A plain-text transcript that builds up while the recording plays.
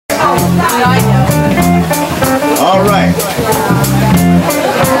All right.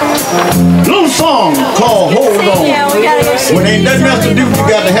 Little song called Hold On. When ain't nothing else to do, you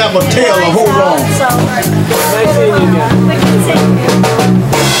got to have a tale of hold on.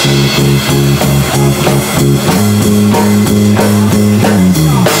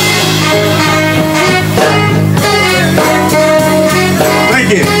 Thank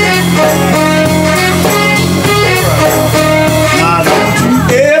you. Now don't you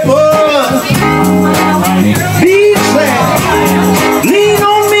ever be sad. Lean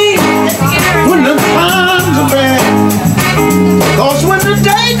on me when the times are bad. 'Cause when the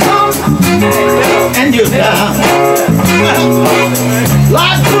day comes and you're down,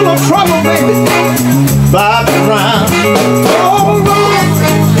 life full of trouble, baby, by the round. Hold on,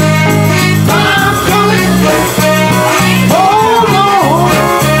 I'm coming. Hold on,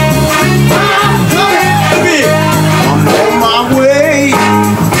 I'm coming. I'm on my way,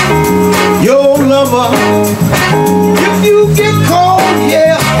 your lover. If you get cold,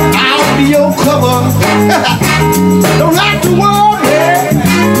 yeah, I'll be your cover. Don't have to worry,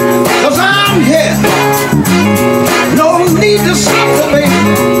 'cause I'm here. No need to suffer, baby,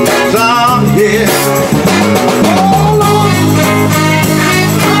 'cause I'm here. Hold on,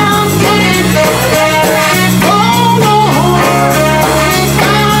 I'm coming. Hold on,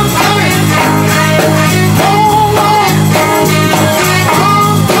 I'm coming. Hold on,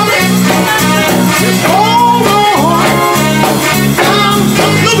 I'm coming. Hold on, I'm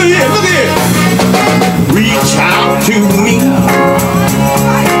coming. Look at here, look at here. Reach out to me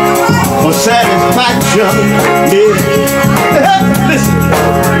for satisfaction, yeah. Listen,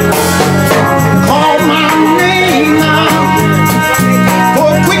 call my name now for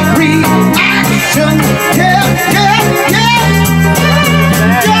a quick reaction, yeah, yeah, yeah,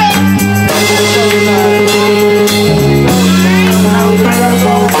 yeah.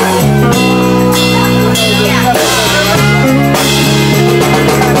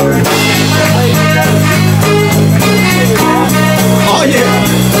 Oh yeah,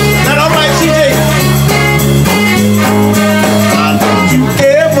 that all right, CJ? Don't you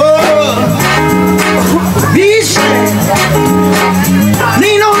ever be sad.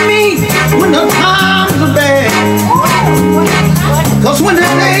 Lean on me when the times are bad. 'Cause when the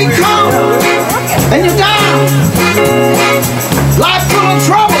day comes and you're down, life full of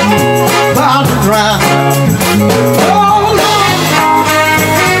trouble, bound to drown. Hold on,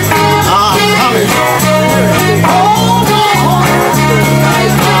 I'm coming. Hold on,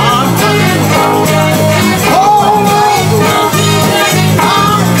 I'm coming. Hold on,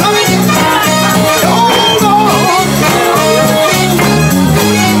 I'm coming. Hold on.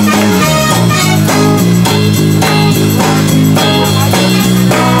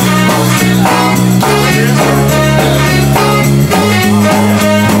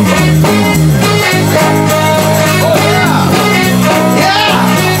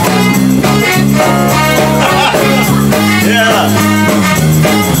 Yeah.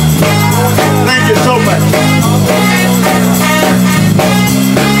 Thank you so much.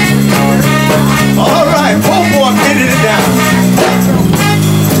 All right, one more, getting it down.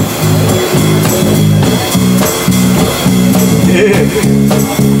 Yeah.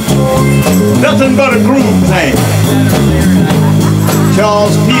 Nothing but a groove thing.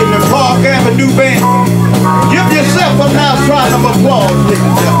 Charles P. in the Park Avenue Band. Give yourself a nice round of applause, ladies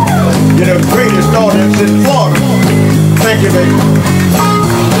and gentlemen. You're the greatest audience in Florida. Thank you, baby.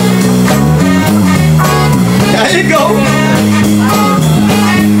 There you go.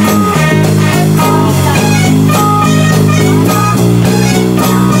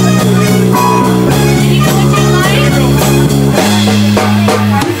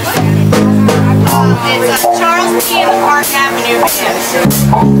 It's Charles P. in the Park Avenue Band.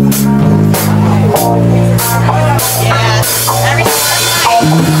 Yes, every night.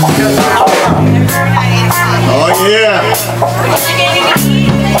 Oh, yeah.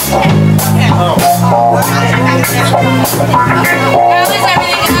 How is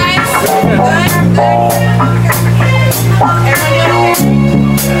everything, guys? Good? Everyone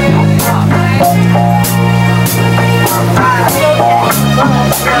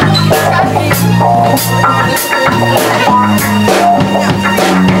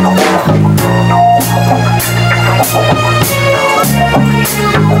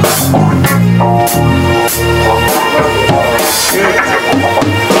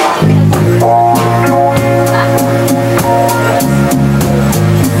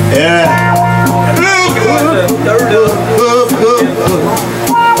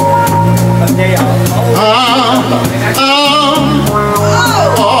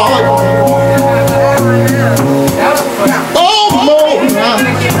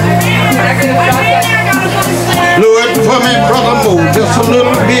a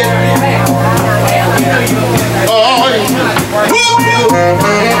little bit. Oh,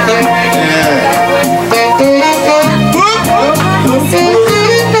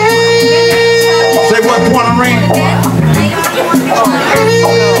 say what, Quantum Ring?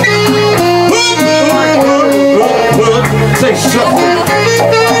 Say something.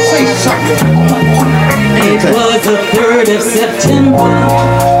 Say something. It was the 3rd of September.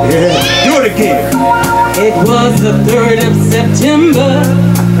 Yeah, do it again. It was the 3rd of September.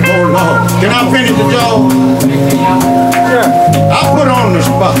 Oh Lord, can I finish the job? Sure. I put her on the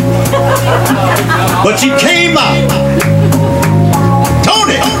spot, but she came out.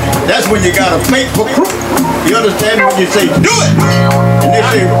 Tony, that's when you got a fake for crew. You understand when you say do it, and they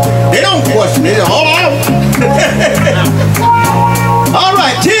say they don't question it. All out. All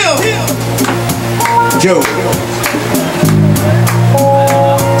right, Tim, Joe.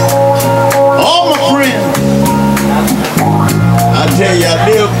 All my friends, I tell you, I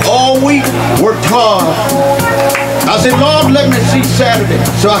lived all week, worked hard. I said, Lord, let me see Saturday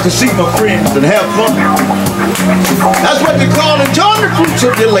so I can see my friends and have fun. That's what they call enjoying the fruits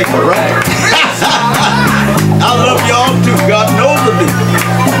of your labor, right? I love y'all too, God knows of it.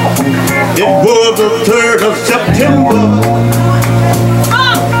 It was the 3rd of September.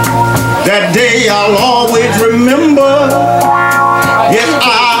 That day I'll always remember. Yes,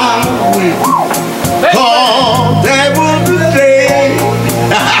 I will. Oh, that was the day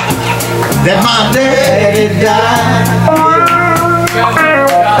that my daddy died.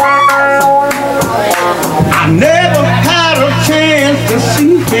 I never had a chance to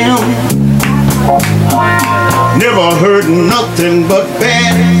see him. Never heard nothing but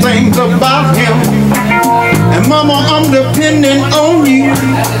bad things about him. And Mama, I'm depending on you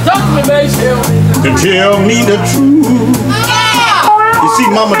to tell me the truth. You see,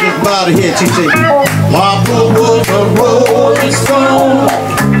 Mama just bowed her head. She said, Papa was a rolling stone.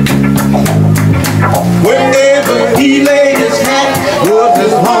 Wherever he laid his hat was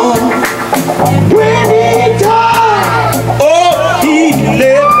his home. When he died, oh, he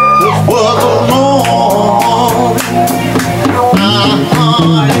left us was alone.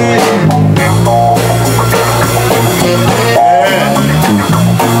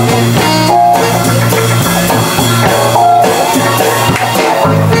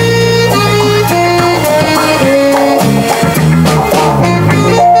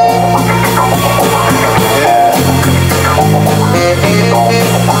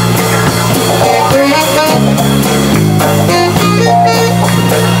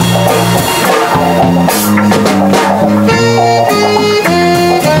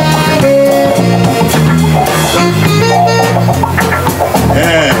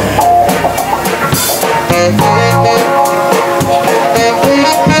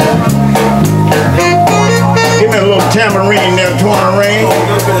 Give me a little tambourine there, tambourine.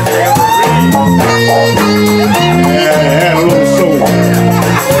 Yeah, add a little soul.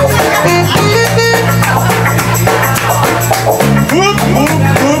 Whoop, whoop,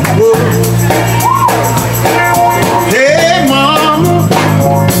 whoop, whoop. Hey, Mama,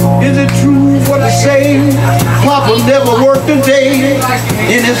 is it true what they say? Papa never worked a day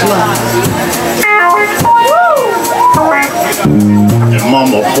in his life. And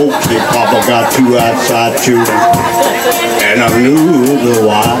Mama hoped that Papa got 2 outside children and a new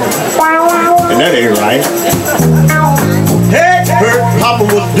wife. And that ain't right. Hey, Kurt, Papa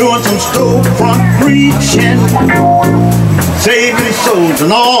was doing some storefront preaching, saving souls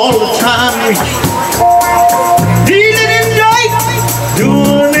and all the time reaching. Dealing in right,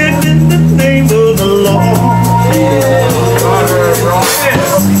 doing it in the name of the Lord.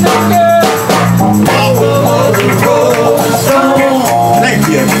 Thank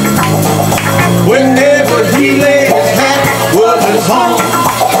you. Whenever he laid his hat was his home.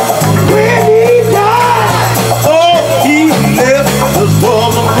 When he died, oh, he left us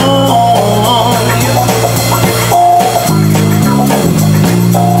all alone.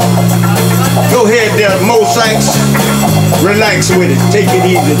 Go ahead there, Mo Sykes. Relax with it. Take it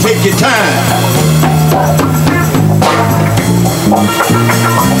easy. Take your time.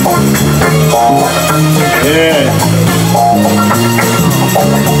 Yeah.